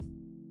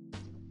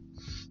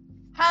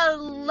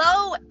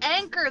Hello,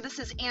 Anchor. This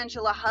is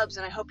Angela Hubbs,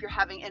 and I hope you're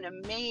having an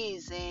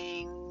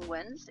amazing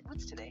Wednesday.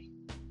 What's today?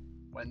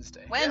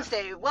 Wednesday.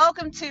 Wednesday. Yeah.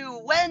 Welcome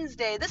to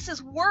Wednesday. This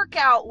is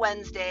Workout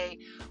Wednesday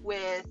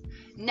with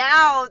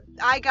now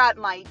I got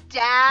my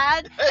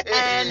dad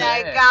and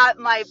I got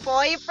my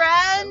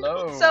boyfriend.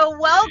 Hello. So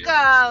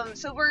welcome.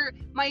 So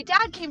my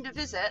dad came to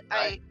visit.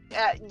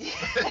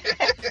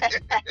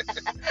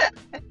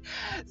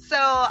 So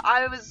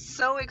I was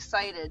so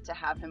excited to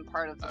have him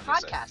part of the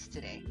podcast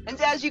today.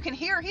 And as you can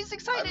hear, he's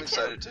excited I'm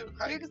excited too.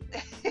 Hi.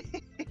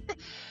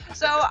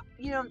 So,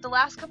 the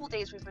last couple of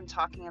days we've been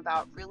talking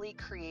about really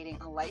creating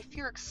a life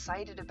you're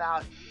excited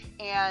about.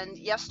 And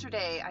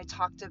yesterday I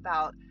talked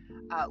about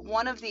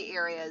one of the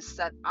areas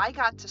that I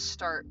got to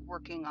start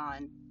working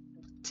on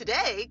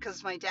today,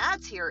 because my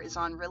dad's here, is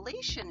on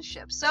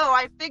relationships. So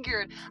I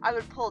figured I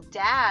would pull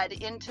Dad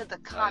into the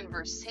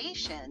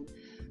conversation.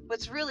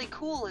 What's really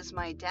cool is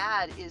my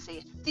dad is a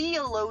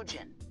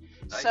theologian.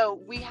 So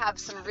we have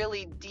some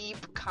really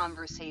deep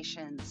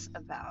conversations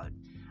about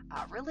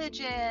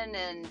religion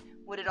and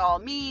what it all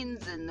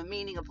means and the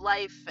meaning of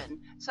life. And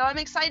so I'm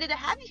excited to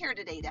have you here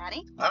today,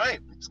 Daddy. Hi,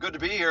 it's good to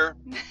be here.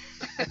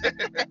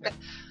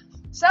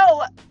 So,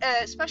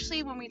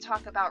 especially when we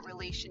talk about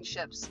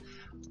relationships,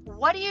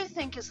 what do you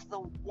think is the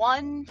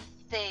one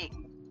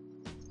thing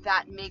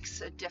that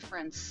makes a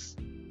difference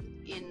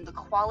in the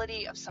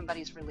quality of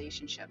somebody's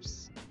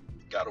relationships?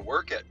 Gotta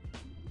work it.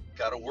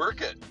 Gotta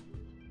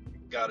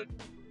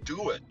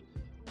do it.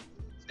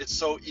 It's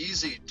so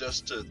easy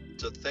just to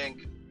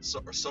think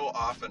so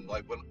often,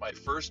 like when my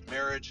first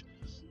marriage,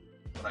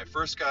 when I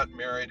first got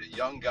married, a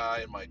young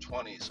guy in my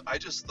 20s, I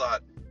just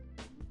thought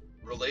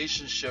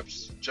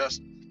relationships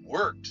just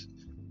worked.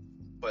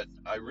 But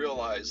I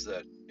realized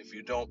that if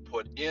you don't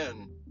put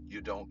in,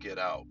 you don't get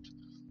out,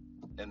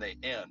 and they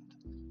end.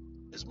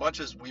 As much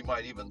as we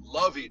might even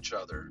love each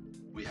other,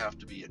 we have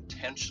to be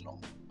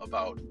intentional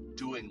about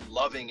doing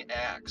loving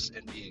acts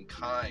and being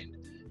kind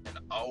and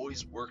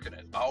always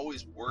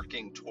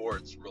working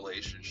towards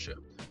relationship.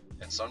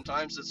 And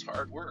sometimes it's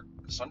hard work.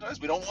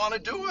 Sometimes we don't want to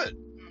do it.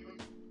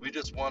 We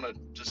just want to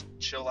just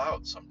chill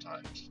out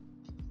sometimes.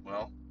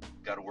 Well,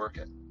 got to work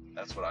it.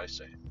 That's what I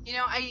say.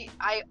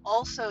 I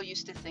also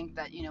used to think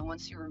that,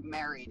 once you were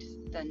married,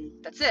 then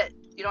that's it.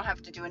 You don't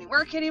have to do any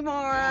work anymore.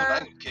 I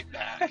can kick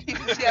back.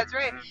 That's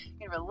right. You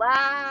can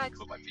relax.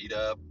 Put my feet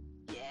up.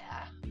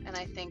 Yeah. And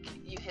I think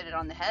you hit it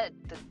on the head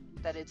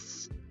that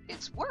it's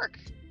work.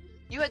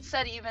 You had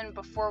said even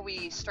before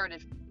we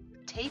started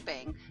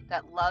taping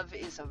that love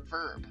is a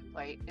verb,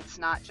 right? It's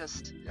not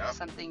just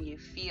something you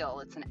feel,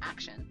 it's an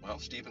action. Well,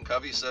 Stephen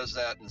Covey says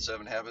that in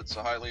 7 Habits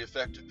of Highly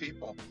Effective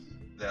People,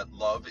 that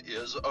love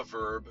is a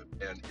verb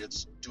and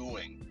it's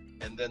doing.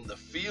 And then the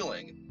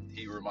feeling,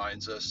 he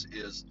reminds us,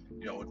 is,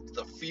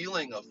 the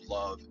feeling of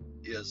love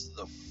is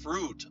the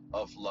fruit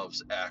of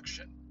love's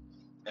action.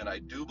 And I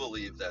do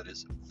believe that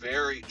is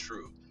very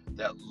true,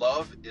 that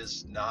love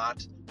is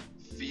not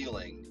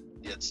feeling,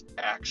 it's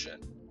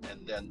action.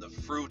 And then the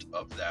fruit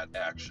of that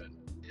action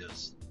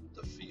is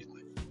the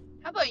feeling.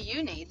 How about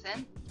you,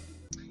 Nathan?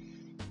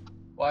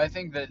 Well, I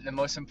think that the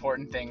most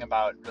important thing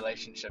about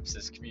relationships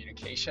is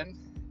communication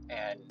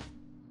and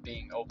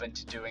being open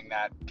to doing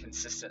that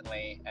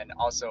consistently, and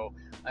also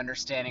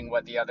understanding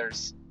what the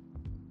other's,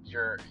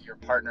 your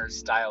partner's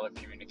style of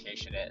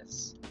communication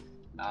is.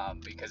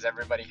 Because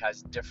everybody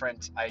has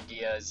different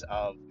ideas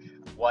of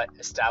what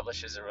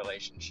establishes a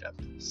relationship.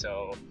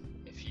 So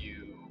if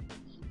you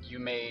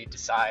may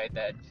decide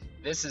that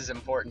this is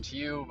important to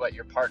you, but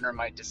your partner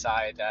might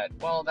decide that,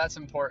 well, that's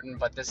important,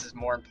 but this is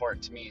more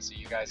important to me. So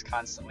you guys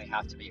constantly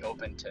have to be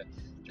open to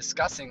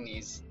discussing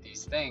these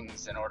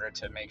things in order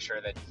to make sure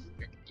that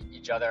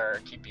each other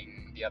are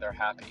keeping the other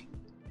happy.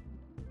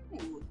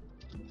 Ooh.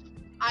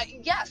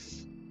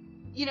 Yes.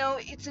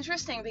 It's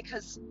interesting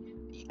because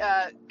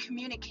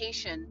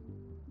communication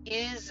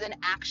is an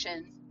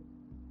action,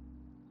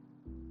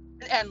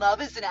 and love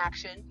is an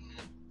action,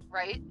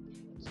 right?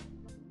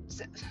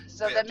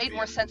 So that made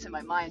more sense in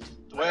my mind.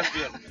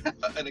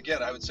 And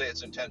again, I would say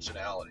it's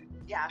intentionality.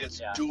 Yeah.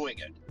 It's doing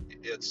it.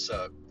 It's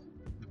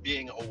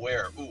being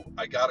aware. Ooh,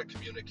 I gotta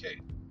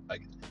communicate.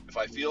 If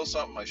I feel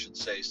something, I should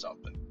say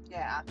something.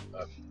 Yeah.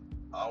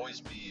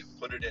 Always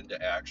put it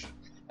into action.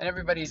 And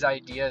everybody's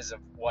ideas of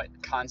what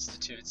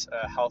constitutes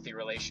a healthy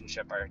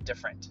relationship are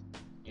different.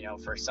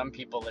 For some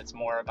people, it's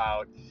more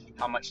about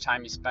how much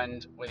time you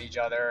spend with each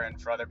other, and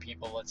for other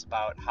people, it's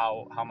about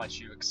how much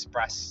you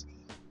express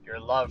your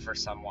love for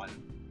someone.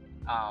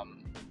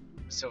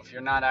 So if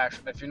you're not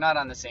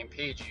on the same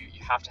page,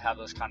 you have to have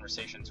those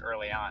conversations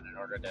early on in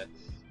order to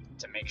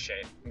make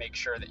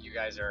sure that you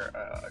guys are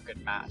a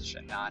good match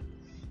and not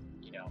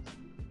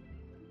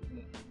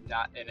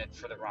in it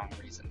for the wrong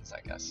reasons,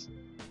 I guess.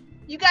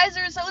 You guys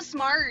are so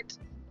smart.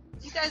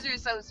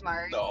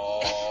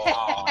 No.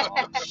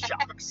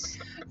 Shucks.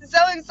 So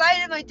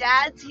excited my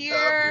dad's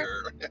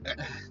here.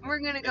 We're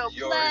gonna go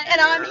play,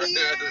 and I'm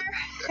here.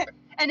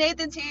 And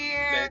Nathan's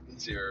here.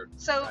 Nathan's here.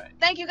 So Right.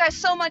 thank you guys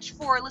so much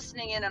for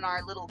listening in on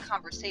our little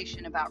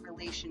conversation about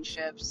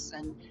relationships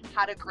and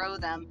how to grow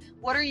them.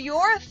 What are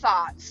your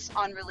thoughts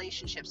on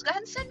relationships? Go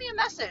ahead and send me a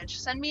message.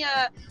 Send me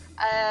a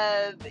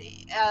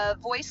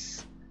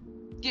voice,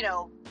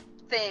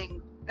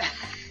 thing.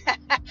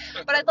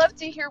 But I'd love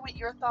to hear what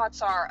your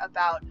thoughts are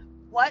about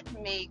what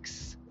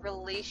makes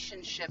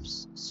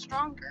relationships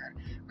stronger.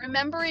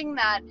 Remembering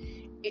that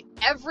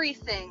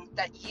everything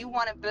that you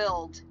want to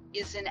build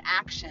is in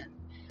action.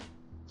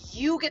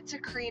 You get to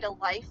create a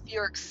life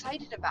you're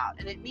excited about,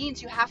 and it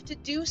means you have to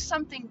do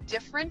something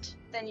different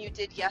than you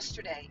did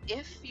yesterday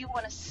if you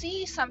want to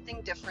see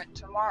something different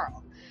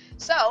tomorrow.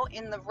 So,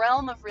 in the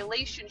realm of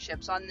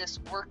relationships on this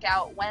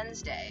Workout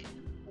Wednesday,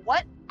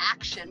 what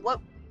action,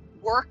 what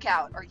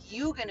workout are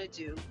you going to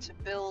do to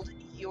build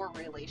your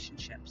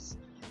relationships?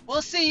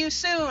 We'll see you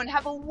soon.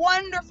 Have a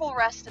wonderful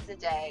rest of the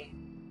day.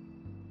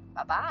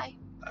 Bye-bye.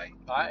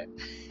 Bye.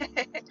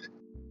 Bye.